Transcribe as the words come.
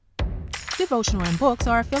Devotional and Books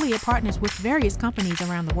are affiliate partners with various companies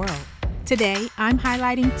around the world. Today, I'm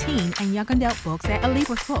highlighting teen and young adult books at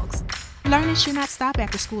Alibris Books. Learning should not stop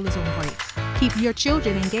after school is on break. Keep your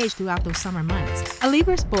children engaged throughout those summer months.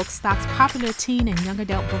 Alibris Books stocks popular teen and young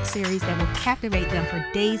adult book series that will captivate them for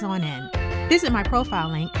days on end. Visit my profile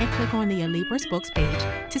link and click on the Alibris Books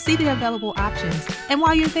page to see the available options. And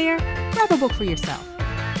while you're there, grab a book for yourself.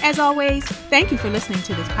 As always, thank you for listening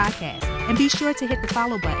to this podcast. And be sure to hit the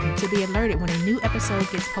follow button to be alerted when a new episode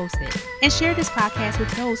gets posted. And share this podcast with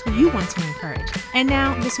those who you want to encourage. And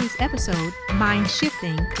now, this week's episode,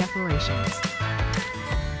 Mind-Shifting Declarations.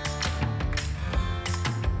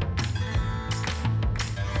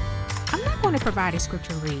 I'm not going to provide a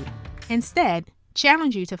scripture read. Instead,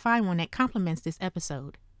 challenge you to find one that complements this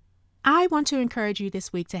episode. I want to encourage you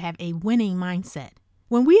this week to have a winning mindset.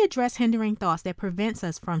 When we address hindering thoughts that prevents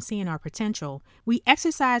us from seeing our potential, we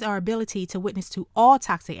exercise our ability to witness to all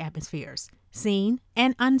toxic atmospheres, seen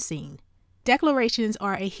and unseen. Declarations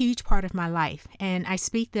are a huge part of my life, and I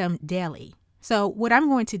speak them daily. So what I'm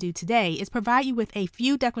going to do today is provide you with a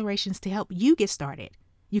few declarations to help you get started.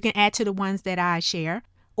 You can add to the ones that I share,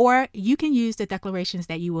 or you can use the declarations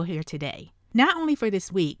that you will hear today, not only for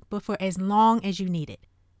this week, but for as long as you need it.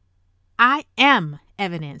 I am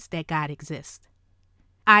evidence that God exists.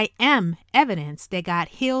 I am evidence that God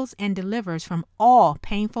heals and delivers from all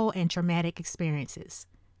painful and traumatic experiences.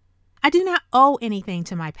 I do not owe anything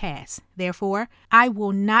to my past. Therefore, I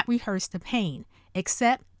will not rehearse the pain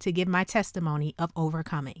except to give my testimony of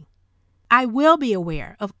overcoming. I will be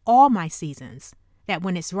aware of all my seasons, that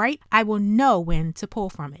when it's right, I will know when to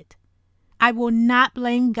pull from it. I will not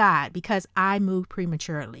blame God because I moved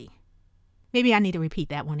prematurely. Maybe I need to repeat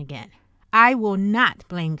that one again. I will not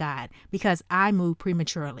blame God because I moved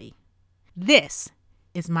prematurely. This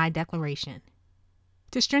is my declaration.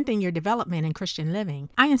 To strengthen your development in Christian living,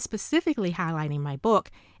 I am specifically highlighting my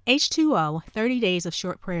book, H2O, 30 Days of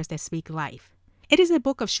Short Prayers That Speak Life. It is a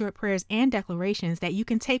book of short prayers and declarations that you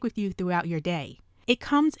can take with you throughout your day. It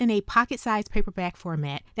comes in a pocket-sized paperback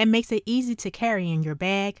format that makes it easy to carry in your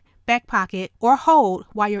bag, back pocket, or hold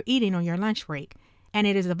while you're eating on your lunch break, and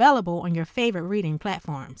it is available on your favorite reading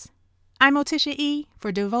platforms. I'm Otisha E.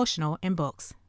 for Devotional and Books.